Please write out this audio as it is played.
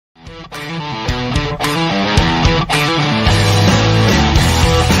For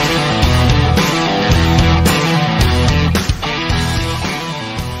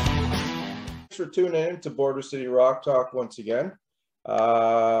tuning in to Border City Rock Talk once again.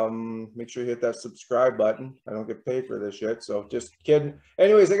 Make sure you hit that subscribe button. I don't get paid for this shit, so just kidding.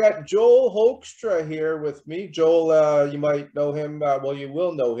 Anyways, I got Joel Hoekstra here with me. Joel, you might know him. Well, you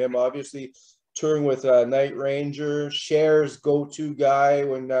will know him, obviously, touring with Night Ranger, Cher's go-to guy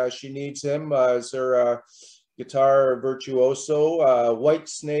when she needs him as her guitar virtuoso.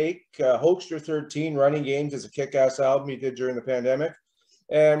 Whitesnake, Hoekstra 13, Running Games is a kick-ass album he did during the pandemic.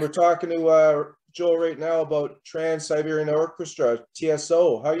 And we're talking to Joel right now about Trans-Siberian Orchestra,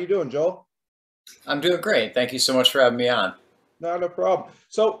 TSO. How are you doing, Joel? I'm doing great. Thank you so much for having me on. Not a problem.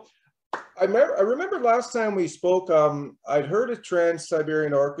 So I remember last time we spoke, I'd heard of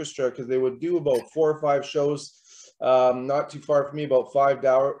Trans-Siberian Orchestra because they would do about 4 or 5 shows not too far from me, about 5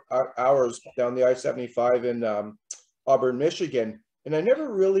 hours down the I-75 in Auburn, Michigan. And I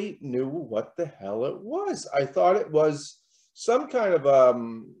never really knew what the hell it was. I thought it was some kind of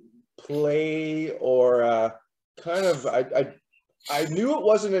play or kind of I knew it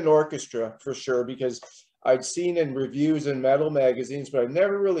wasn't an orchestra for sure because I'd seen in reviews in metal magazines, but I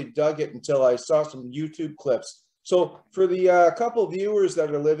never really dug it until I saw some YouTube clips. So for the couple of viewers that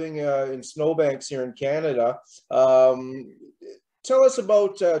are living in snowbanks here in Canada, tell us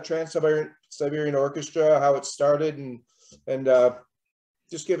about Trans-Siberian Orchestra, how it started, and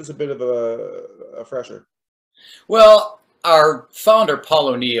just give us a bit of a fresher. Well, our founder, Paul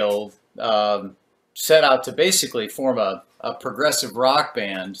O'Neill, set out to basically form a progressive rock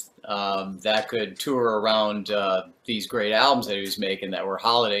band that could tour around these great albums that he was making that were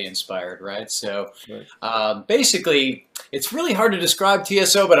holiday inspired, right? So basically, it's really hard to describe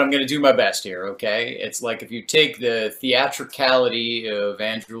TSO, but I'm going to do my best here, okay? It's like if you take the theatricality of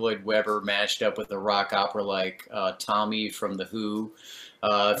Andrew Lloyd Webber mashed up with a rock opera like Tommy from The Who,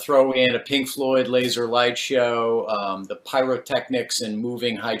 throw in a Pink Floyd laser light show, the pyrotechnics and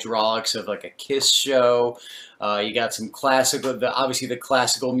moving hydraulics of like a Kiss show. You got some classical, obviously the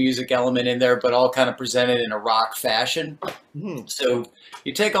classical music element in there, but all kind of presented in a rock fashion. Mm-hmm. So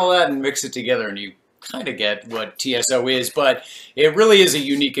you take all that and mix it together and you kind of get what TSO is, but it really is a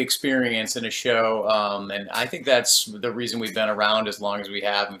unique experience in a show. And I think that's the reason we've been around as long as we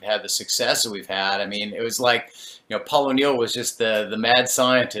have. We've had the success that we've had. I mean, it was like, you know, Paul O'Neill was just the mad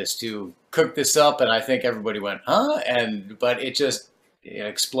scientist who cooked this up, and I think everybody went, huh? But it just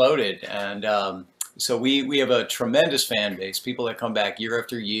exploded. And so we have a tremendous fan base, people that come back year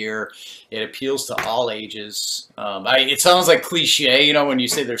after year. It appeals to all ages. It sounds like cliche, you know, when you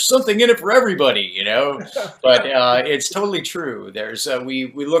say there's something in it for everybody, you know, but it's totally true. There's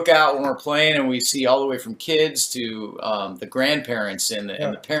we look out when we're playing and we see all the way from kids to the grandparents and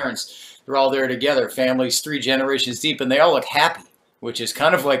the parents. They're all there together, families 3 generations deep, and they all look happy, which is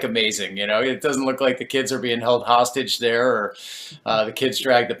kind of like amazing. You know, it doesn't look like the kids are being held hostage there, or the kids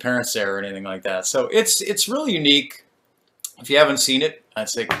drag the parents there, or anything like that. So it's really unique. If you haven't seen it, I'd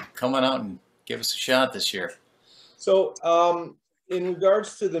say come on out and give us a shot this year. So in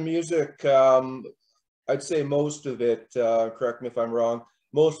regards to the music, I'd say most of it, correct me if I'm wrong,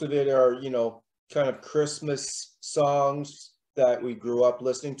 most of it are, you know, kind of Christmas songs that we grew up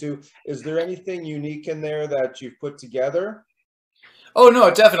listening to. Is there anything unique in there that you've put together? Oh,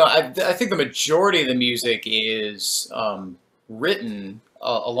 no, definitely. I think the majority of the music is written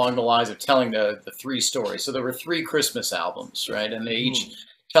along the lines of telling the 3 stories. So there were 3 Christmas albums, right? And they each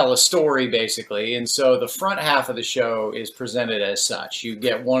tell a story, basically. And so the front half of the show is presented as such. You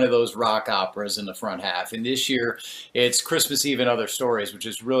get one of those rock operas in the front half. And this year, it's Christmas Eve and Other Stories, which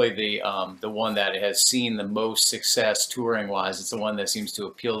is really the one that has seen the most success touring-wise. It's the one that seems to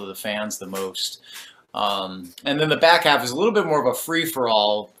appeal to the fans the most. And then the back half is a little bit more of a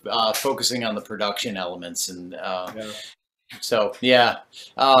free-for-all, focusing on the production elements. And so, yeah.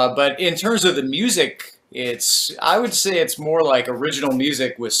 But in terms of the music, I would say it's more like original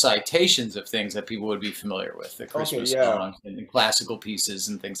music with citations of things that people would be familiar with, the Christmas songs and classical pieces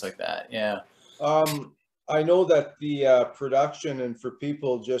and things like that. Yeah. I know that the production, and for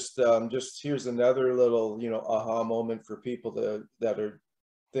people, just here's another little, you know, aha moment for people that are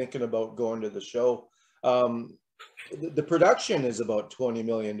thinking about going to the show. The production is about $20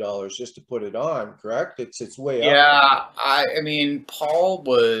 million just to put it on, correct? It's way up. Yeah, I mean, Paul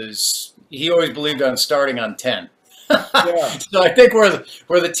he always believed on starting on 10. Yeah. So I think where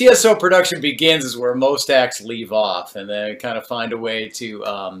the TSO production begins is where most acts leave off, and then kind of find a way to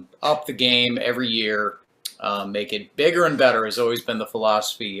up the game every year. make it bigger and better has always been the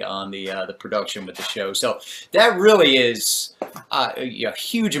philosophy on the production with the show. So that really is a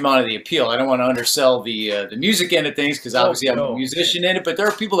huge amount of the appeal. I don't want to undersell the music end of things because obviously I'm a musician in it, but there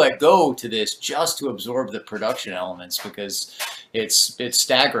are people that go to this just to absorb the production elements because it's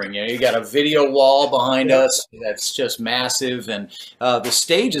staggering. You got a video wall behind us that's just massive, and the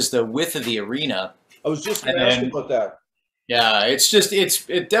stage is the width of the arena. I was just going to ask you about that. Yeah, it's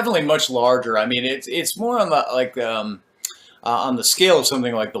definitely much larger. I mean, it's more on the on the scale of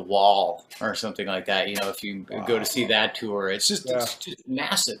something like The Wall or something like that. You know, if you go to see that tour, it's just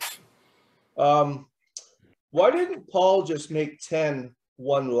massive. Why didn't Paul just make 10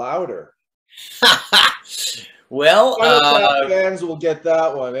 one louder? Well, fans will get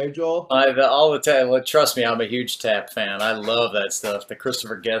that one, eh, Joel? All the time. Well, trust me, I'm a huge Tap fan. I love that stuff. The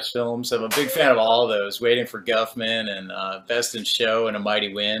Christopher Guest films. I'm a big fan of all of those. Waiting for Guffman and Best in Show and A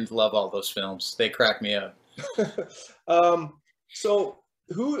Mighty Wind. Love all those films. They crack me up. So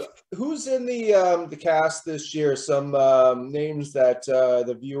who's in the cast this year? Some names that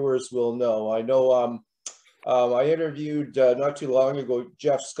the viewers will know. I know. I interviewed not too long ago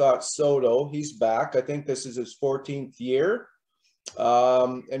Jeff Scott Soto. He's back. I think this is his 14th year.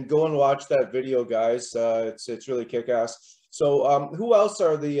 And go and watch that video, guys. It's really kick-ass. So who else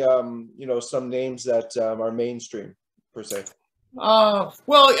are the some names that are mainstream per se? Well,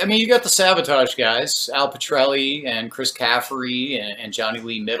 I mean, you got the Sabotage guys, Al Pitrelli and Chris Caffery and Johnny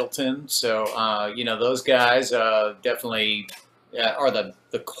Lee Middleton. So those guys definitely are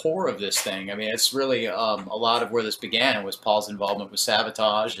the core of this thing. I mean, it's really a lot of where this began was Paul's involvement with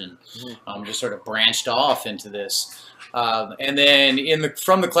Sabotage, and just sort of branched off into this. And then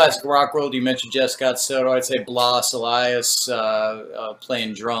from the classic rock world, you mentioned Jeff Scott Soto. I'd say Blas Elias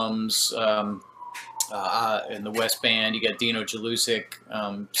playing drums. In the West Band, you got Dino Jalusic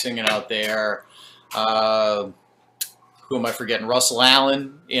singing out there. Who am I forgetting? Russell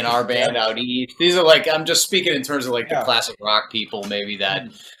Allen in our band out east. These are I'm just speaking in terms of the classic rock people maybe that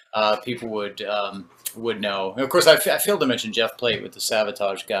people would know. And of course, I failed to mention Jeff Plate with the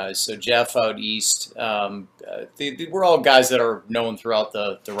Sabotage guys. So Jeff out east, we're all guys that are known throughout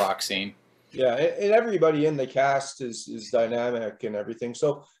the rock scene. Yeah, and everybody in the cast is dynamic and everything.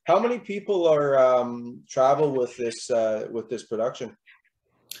 So how many people are travel with this production?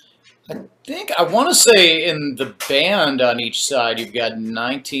 I want to say in the band on each side you've got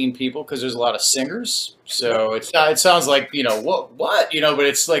 19 people because there's a lot of singers. So it sounds like what but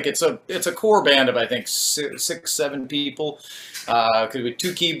it's a core band of I think 6-7 people. Because we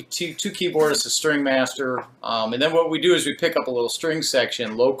two keyboardists, a string master, and then what we do is we pick up a little string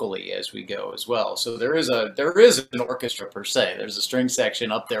section locally as we go as well. So there is an orchestra per se. There's a string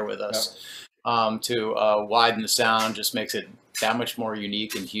section up there with us to widen the sound, just makes it that much more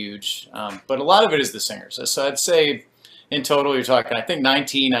unique and huge. But a lot of it is the singers. So I'd say in total you're talking I think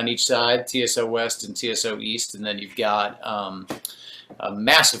 19 on each side, TSO West and TSO East, and then you've got a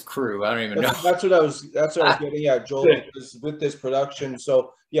massive crew. I don't even know. That's what I was getting at, Joel, with this production.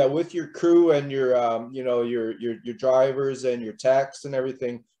 So yeah, with your crew and your your drivers and your techs and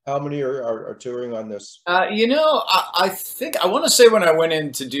everything, how many are touring on this? I think I want to say when I went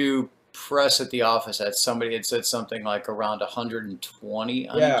in to do press at the office, that somebody had said something like around 120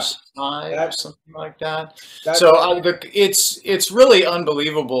 on each side or something like that. So it's really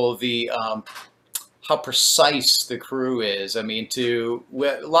unbelievable how precise the crew is. I mean, a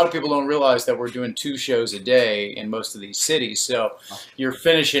lot of people don't realize that we're doing 2 shows a day in most of these cities. So you're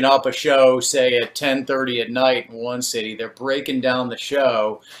finishing up a show, say at 10:30 at night in one city. They're breaking down the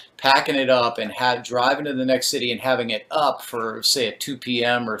show, packing it up, and driving to the next city and having it up for, say, a 2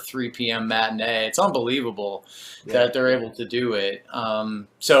 p.m. or 3 p.m. matinee. It's unbelievable that they're able to do it.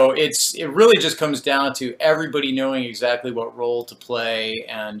 So it really just comes down to everybody knowing exactly what role to play,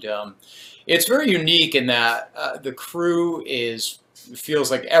 and it's very unique in that the crew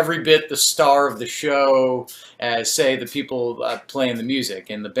feels like every bit the star of the show as, say, the people playing the music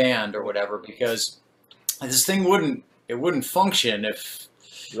in the band or whatever, because this thing wouldn't function if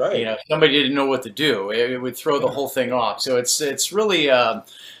somebody didn't know what to do. It would throw the whole thing off. So it's really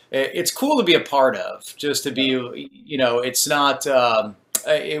it's cool to be a part of. Just to be, it's not.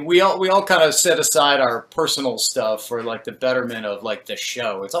 We all kind of set aside our personal stuff for the betterment of the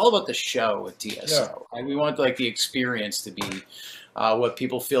show. It's all about the show with TSO. And we want the experience to be what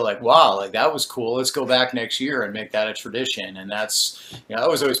people feel like, wow, that was cool. Let's go back next year and make that a tradition. And that's, that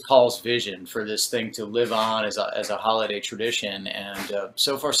was always Paul's vision for this thing to live on as a holiday tradition. And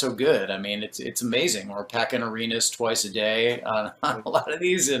so far so good. I mean, it's amazing. We're packing arenas twice a day on a lot of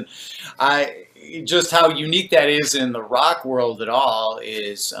these, and just how unique that is in the rock world at all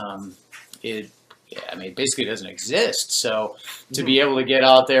is I mean, it basically doesn't exist. So to be able to get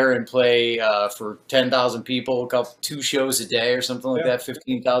out there and play for 10,000 people, 2 shows a day or something like that,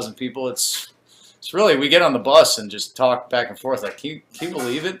 15,000 people, it's really, we get on the bus and just talk back and forth. Like, can you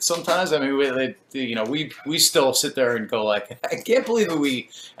believe it? Sometimes, I mean, we still sit there and go like, I can't believe that we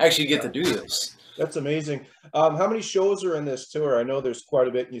actually get to do this. That's amazing. How many shows are in this tour? I know there's quite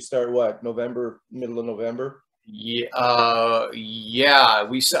a bit. And you start what, November, middle of November? Yeah, I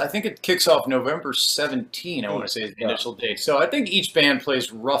think it kicks off November 17, I want to say is the initial date. So I think each band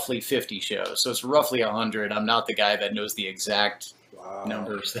plays roughly 50 shows. So it's roughly 100. I'm not the guy that knows the exact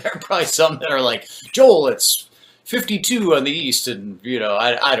numbers. There are probably some that are like, Joel, it's 52 on the East, and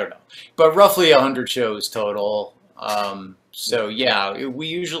I don't know. But roughly 100 shows total. So yeah, we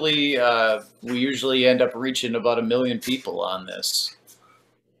usually end up reaching about 1 million people on this.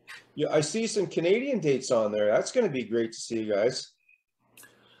 Yeah, I see some Canadian dates on there. That's going to be great to see you guys.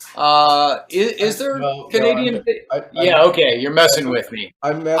 Is there Canadian? Yeah, okay, you're messing with me.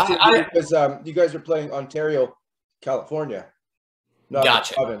 I'm messing with you because you guys are playing Ontario, California, not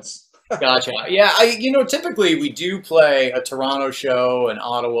gotcha. The province. Gotcha. Yeah, typically we do play a Toronto show and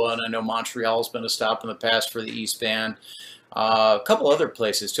Ottawa, and I know Montreal's been a stop in the past for the East Band. A couple other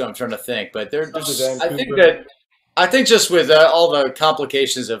places too. I'm trying to think, but I think just with all the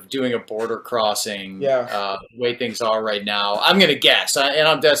complications of doing a border crossing, the way things are right now, I'm going to guess,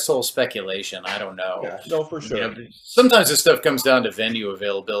 that's total speculation. I don't know. Yeah, no, for sure. Sometimes this stuff comes down to venue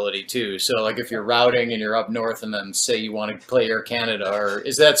availability too. So, like, if you're routing and you're up north, and then say you want to play Air Canada, or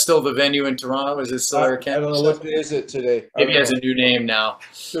is that still the venue in Toronto? Is it still Air Canada? I don't know. What is it today? Maybe it has a new name now.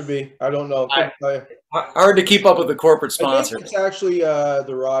 Should be. I don't know. Hard to keep up with the corporate sponsor. I think it's actually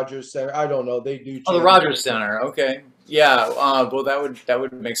the Rogers Center. I don't know. They do. Oh, the Rogers Center. Okay. Yeah. Well, that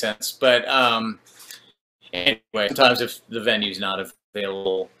would make sense. But anyway, sometimes if the venue's not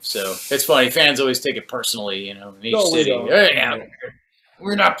available, so it's funny. Fans always take it personally. In each city.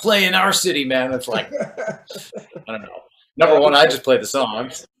 We're not playing our city, man. It's like I don't know. Number one, I just play the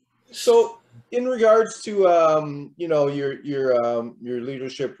songs. So, in regards to your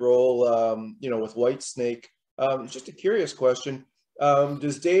leadership role, with Whitesnake, just a curious question: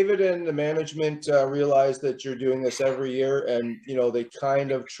 does David and the management realize that you're doing this every year, and they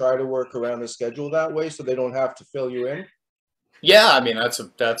kind of try to work around the schedule that way, so they don't have to fill you in? Yeah, I mean that's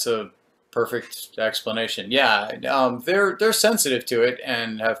a perfect explanation. Yeah, they're sensitive to it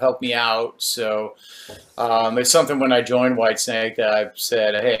and have helped me out. So it's something when I joined Whitesnake that I've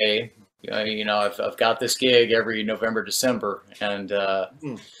said, hey. I've got this gig every November, December, and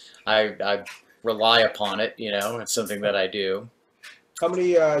I rely upon it. It's something that I do. How many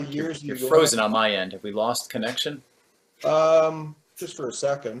years? You're frozen on my end. Have we lost connection? Just for a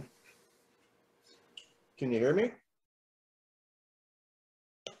second. Can you hear me?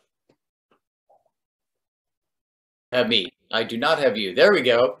 Have me. I do not have you. There we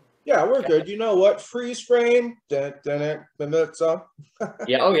go. Yeah, we're good. You know what? Freeze frame. The minute song.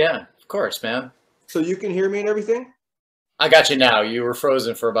 Yeah. Oh, yeah. Of course, man. So you can hear me and everything? I got you now. You were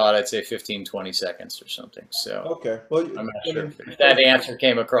frozen for about, I'd say, 15, 20 seconds or something. So okay. Well, I'm not sure if that answer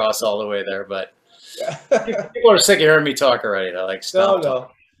came across all the way there, but people are sick of hearing me talk already. They're like, stop.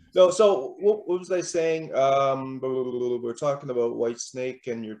 No. So what was I saying? We're talking about Whitesnake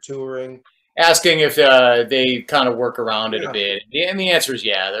and your touring. Asking if they kind of work around it a bit, and the answer is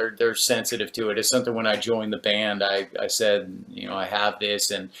yeah. They're sensitive to it. It's something when I joined the band, I said, I have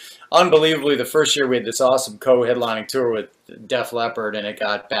this, and unbelievably, the first year we had this awesome co-headlining tour with Def Leppard, and it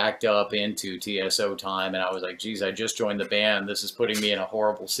got backed up into TSO time, and I was like, geez, I just joined the band. This is putting me in a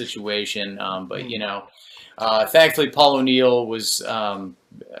horrible situation. But thankfully, Paul O'Neill was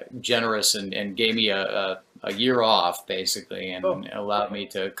generous and gave me a year off basically, and allowed me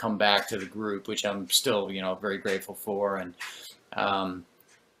to come back to the group, which I'm still, very grateful for. And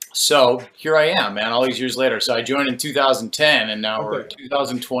so here I am, man, all these years later. So I joined in 2010, and now we're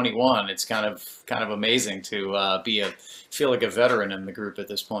 2021. It's kind of amazing to feel like a veteran in the group at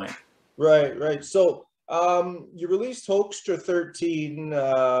this point. Right. So you released Hoekstra 13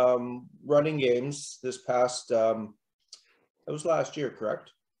 running games this past. That was last year,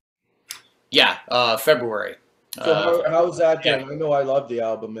 correct? Yeah, February. So how's that doing? I know I love the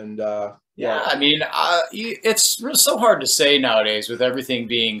album, and yeah, I mean, it's so hard to say nowadays with everything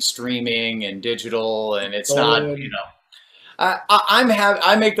being streaming and digital, and it's not,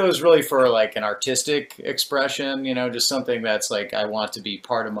 I make those really for like an artistic expression, just something that's like I want to be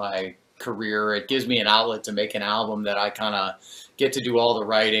part of my career. It gives me an outlet to make an album that I kind of get to do all the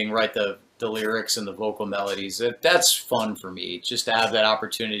writing, write the lyrics and the vocal melodies. That's fun for me, just to have that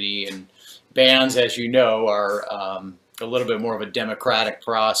opportunity. And bands, as you know, are a little bit more of a democratic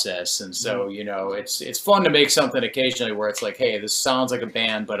process, and so you know it's fun to make something occasionally where it's like, hey, this sounds like a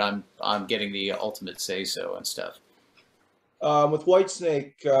band, but I'm getting the ultimate say so and stuff. With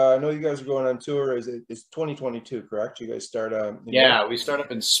Whitesnake, I know you guys are going on tour. It's 2022, correct? You guys start Yeah, we start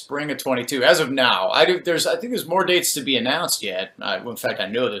up in spring of 22. As of now, I think there's more dates to be announced yet. In fact, I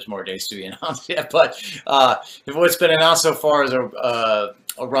know there's more dates to be announced yet. But what's been announced so far is a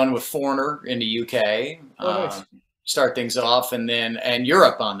run with Foreigner in the UK. Oh, nice. Start things off, and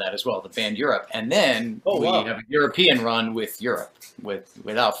Europe on that as well, the band Europe, and then we have a European run with Europe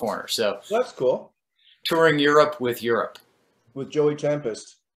without Foreigner. So that's cool. Touring Europe with Europe. With Joey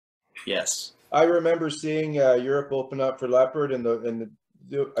Tempest. Yes. I remember seeing Europe open up for Leopard, and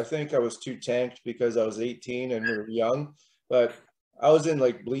I think I was too tanked because I was 18 and we were young, but I was in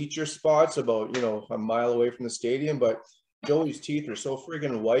like bleacher spots about, you know, a mile away from the stadium, but Joey's teeth are so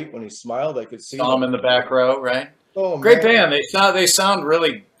friggin' white when he smiled, I could see Saw him in the back row, right? Oh, great man. band. They sound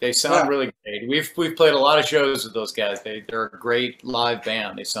really really great. We've played a lot of shows with those guys. They're a great live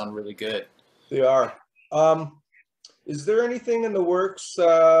band. They sound really good. They are. Is there anything in the works?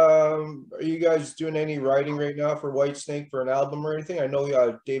 Are you guys doing any writing right now for Whitesnake for an album or anything? I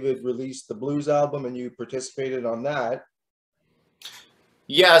know David released the blues album and you participated on that.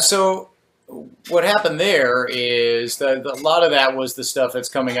 Yeah, so what happened there is that a lot of that was the stuff that's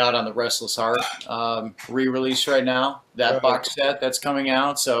coming out on the Restless Heart re-release right now, that box set that's coming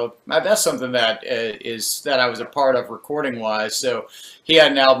out. So that's something that I was a part of recording wise. So he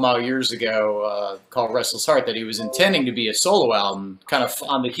had an album out years ago called Restless Heart that he was intending to be a solo album, kind of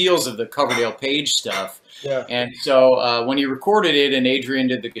on the heels of the Coverdale Page stuff. Yeah. And so when he recorded it and Adrian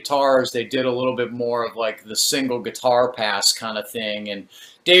did the guitars, they did a little bit more of like the single guitar pass kind of thing. And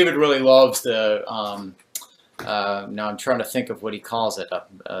David really loves the, now I'm trying to think of what he calls it,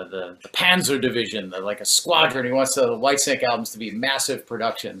 the Panzer Division, like a squadron. He wants the Whitesnake albums to be massive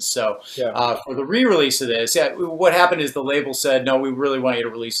productions. So for the re-release of this, what happened is the label said, no, we really want you to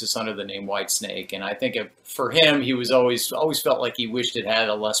release this under the name Whitesnake. And I think for him, he was always felt like he wished it had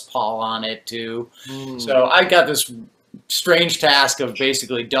a Les Paul on it too. So I got this strange task of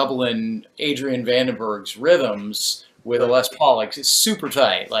basically doubling Adrian Vandenberg's rhythms with a Les Paul, like it's super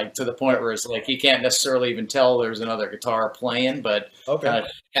tight, like to the point where it's like he can't necessarily even tell there's another guitar playing, but kind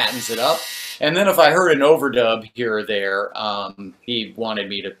of patents it up. And then if I heard an overdub here or there, he wanted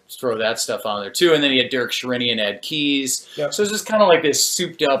me to throw that stuff on there too. And then he had Derek Sherinian add keys. So it's just kind of like this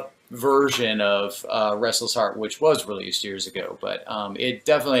souped up version of Restless Heart, which was released years ago, but it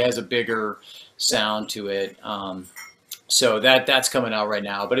definitely has a bigger sound to it. So that's coming out right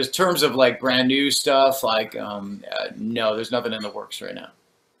now. But in terms of like brand new stuff, like no, there's nothing in the works right now.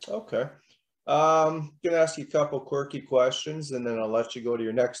 Okay. I'm gonna ask you a couple quirky questions, and then I'll let you go to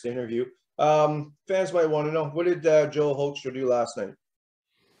your next interview. Fans might want to know, what did Joe Hoekstra do last night?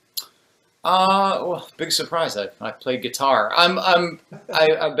 Well, big surprise. I played guitar.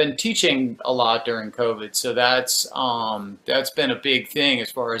 I've been teaching a lot during COVID, so that's been a big thing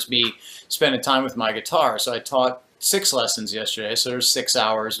as far as me spending time with my guitar. So I taught 6 lessons yesterday, so there's 6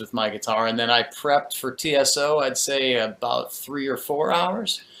 hours with my guitar, and then I prepped for TSO, I'd say about 3 or 4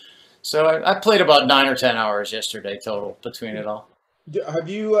 hours. So I played about 9 or 10 hours yesterday total between it all. Have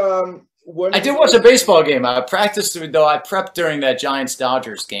you I did watch a baseball game. I practiced, though. I prepped during that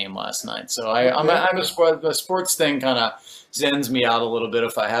Giants-Dodgers game last night. So the sports thing kind of zens me out a little bit.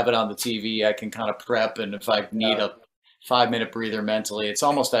 If I have it on the TV, I can kind of prep, and if I need a 5-minute breather mentally, it's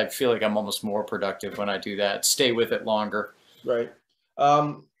almost, I feel like I'm almost more productive when I do that. Stay with it longer. Right.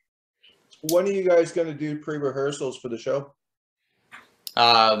 When are you guys going to do pre-rehearsals for the show?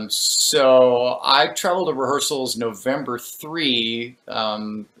 So I travel to rehearsals November 3.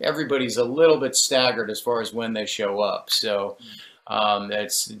 Everybody's a little bit staggered as far as when they show up. So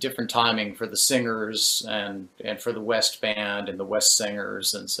it's different timing for the singers and for the West Band and the West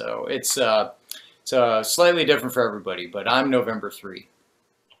Singers. And so it's slightly different for everybody, but I'm November 3.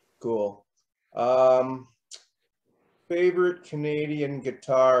 Cool. Favorite Canadian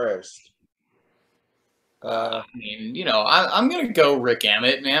guitarist? I mean, you know, I'm going to go Rick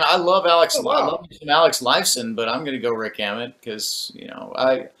Emmett, man. I love Alex. I love some Alex Lifeson, but I'm going to go Rick Emmett because,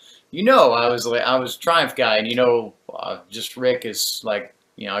 I was Triumph guy, and just Rick is like,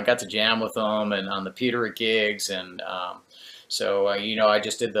 I got to jam with him and on the Peter at gigs, and so I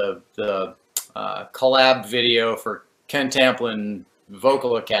just did the collab video for Ken Tamplin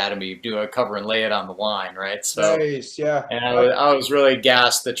Vocal Academy, do a cover and Lay It on the Line, right? So nice, yeah. And I was really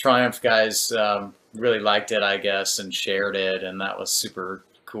gassed. The Triumph guys really liked it, I guess, and shared it, and that was super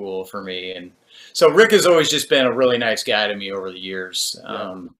cool for me. And so Rick has always just been a really nice guy to me over the years.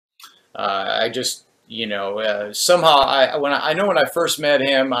 I just, you know, somehow I know when I first met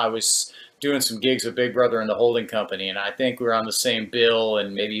him, I was doing some gigs with Big Brother and the Holding Company, and I think we were on the same bill,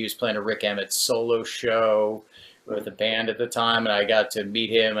 and maybe he was playing a Rick Emmett solo show with a band at the time, and I got to meet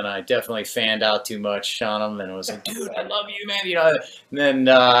him, and I definitely fanned out too much on him, and was like, dude, I love you, man, you know. And then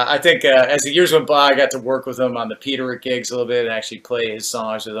I think as the years went by, I got to work with him on the Peter gigs a little bit and actually play his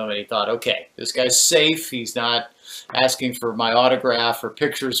songs with him, and he thought, okay, this guy's safe, he's not asking for my autograph or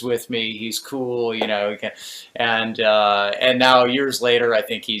pictures with me. He's cool, you know. And now years later, I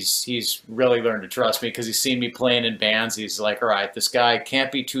think he's really learned to trust me because he's seen me playing in bands. He's like, all right, this guy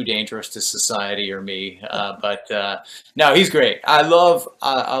can't be too dangerous to society or me. But no, he's great. I love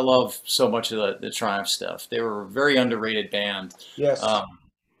so much of the Triumph stuff. They were a very underrated band. Yes.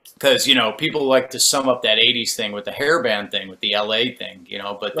 Because, you know, people like to sum up that 80s thing with the hair band thing, with the LA thing, you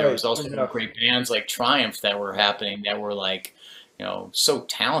know, but there was also great bands like Triumph that were happening that were like, you know, so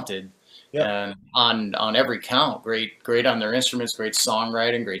talented and on every count. Great on their instruments, great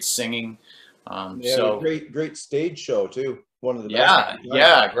songwriting, great singing. So great stage show too. One of the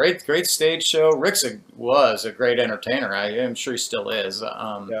best. Great stage show. Rick's was a great entertainer. I am sure he still is.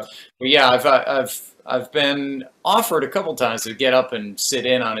 But yeah, I've been offered a couple times to get up and sit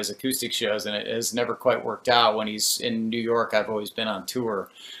in on his acoustic shows, and it has never quite worked out. When he's in New York, I've always been on tour.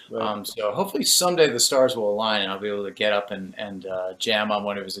 So hopefully someday the stars will align and I'll be able to get up and jam on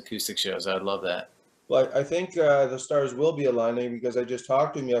one of his acoustic shows. I'd love that. Well, I think the stars will be aligning because I just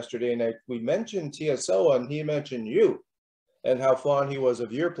talked to him yesterday, and we mentioned TSO, and he mentioned you and how fond he was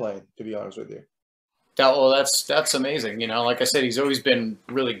of your playing, to be honest with you. Well, that's amazing. You know, like I said, he's always been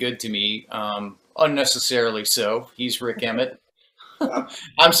really good to me, unnecessarily so. He's Rick Emmett.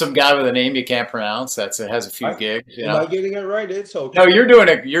 I'm some guy with a name you can't pronounce. Has a few gigs. You know? Am I getting it right? It's okay. No, you're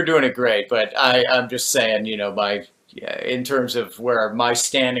doing it great. But I'm just saying, you know, in terms of where my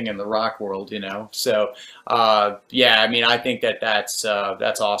standing in the rock world, you know. So yeah, I mean, I think that's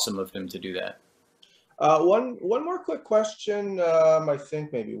awesome of him to do that. One more quick question. I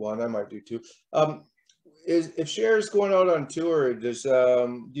think maybe one. I might do two. If Cher is going out on tour, does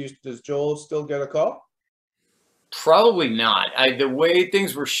Joel still get a call? Probably not. The way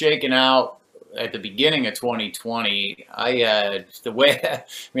things were shaken out at the beginning of 2020, the way, I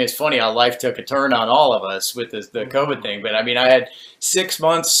mean, it's funny how life took a turn on all of us with the COVID thing. But I mean, I had 6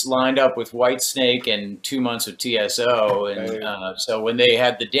 months lined up with Whitesnake and 2 months with TSO, and so when they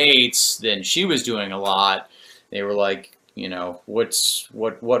had the dates, then she was doing a lot. They were like, you know, what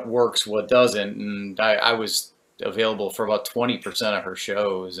works, what doesn't, and I was available for about 20% of her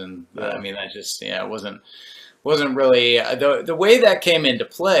shows, and I mean, that just it wasn't really the way that came into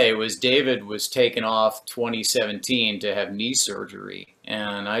play. Was David was taken off 2017 to have knee surgery,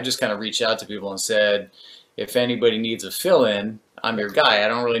 and I just kind of reached out to people and said, if anybody needs a fill-in, I'm your guy. I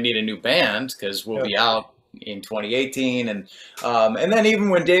don't really need a new band because we'll be out in 2018, and then even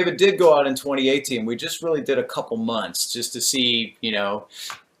when David did go out in 2018, we just really did a couple months just to see, you know,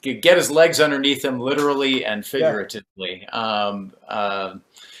 get his legs underneath him literally and figuratively.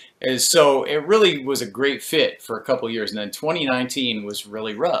 And so it really was a great fit for a couple of years. And then 2019 was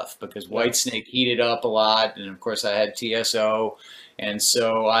really rough because Whitesnake heated up a lot. And of course I had TSO. And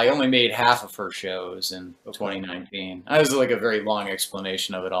so I only made half of her shows in 2019. That was like a very long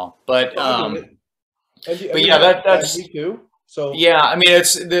explanation of it all. But yeah, that's me too. So yeah, I mean,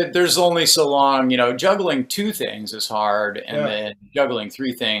 there's only so long, you know, juggling 2 things is hard, and then juggling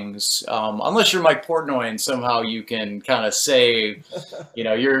 3 things, unless you're Mike Portnoy and somehow you can kind of say, you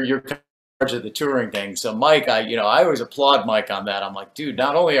know, you're in charge of the touring thing. So Mike, I always applaud Mike on that. I'm like, dude,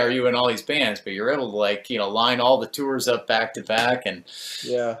 not only are you in all these bands, but you're able to, like, you know, line all the tours up back to back, and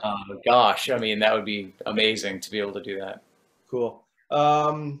gosh, I mean, that would be amazing to be able to do that. Cool.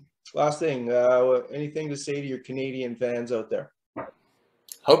 Last thing, anything to say to your Canadian fans out there?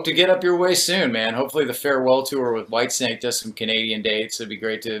 Hope to get up your way soon, man. Hopefully the farewell tour with Whitesnake does some Canadian dates. It'd be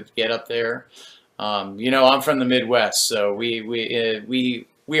great to get up there. You know, I'm from the Midwest, so we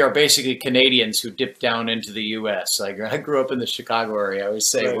are basically Canadians who dip down into the U.S. I grew up in the Chicago area. I always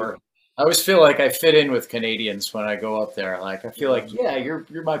say I always feel like I fit in with Canadians when I go up there. Like, I feel like, yeah, you're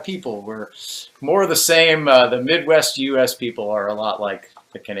my people. We're more of the same. The Midwest U.S. people are a lot like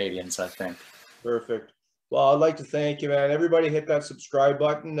the Canadians, I think. Perfect. Well, I'd like to thank you, man. Everybody hit that subscribe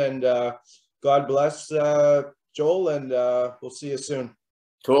button, and God bless Joel, and we'll see you soon.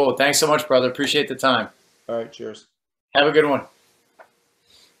 Cool. Thanks so much, brother. Appreciate the time. All right. Cheers. Have a good one.